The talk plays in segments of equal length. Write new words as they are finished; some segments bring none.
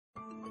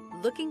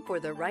Looking for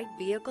the right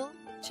vehicle?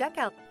 Check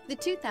out the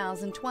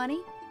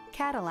 2020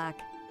 Cadillac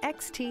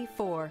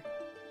XT4.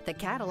 The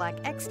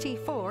Cadillac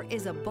XT4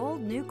 is a bold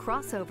new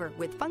crossover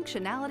with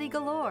functionality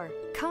galore.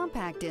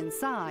 Compact in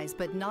size,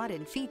 but not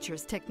in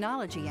features,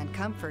 technology, and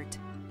comfort.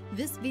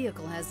 This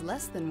vehicle has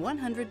less than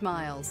 100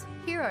 miles.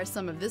 Here are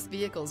some of this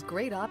vehicle's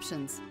great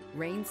options: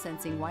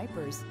 rain-sensing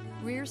wipers,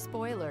 rear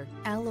spoiler,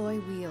 alloy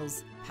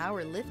wheels,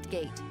 power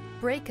liftgate,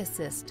 brake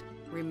assist,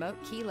 remote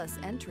keyless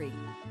entry,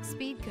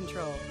 speed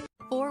control,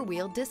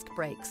 four-wheel disc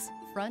brakes,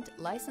 front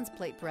license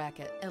plate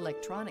bracket,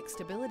 electronic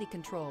stability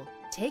control.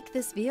 Take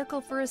this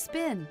vehicle for a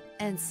spin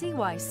and see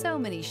why so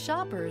many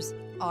shoppers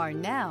are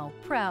now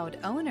proud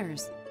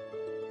owners.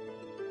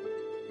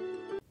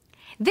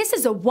 This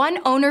is a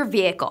one-owner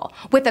vehicle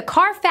with a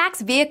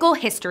Carfax Vehicle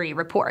History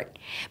Report.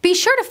 Be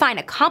sure to find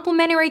a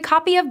complimentary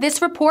copy of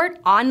this report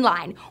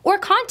online or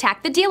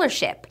contact the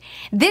dealership.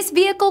 This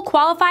vehicle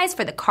qualifies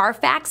for the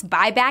Carfax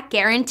Buyback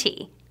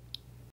Guarantee.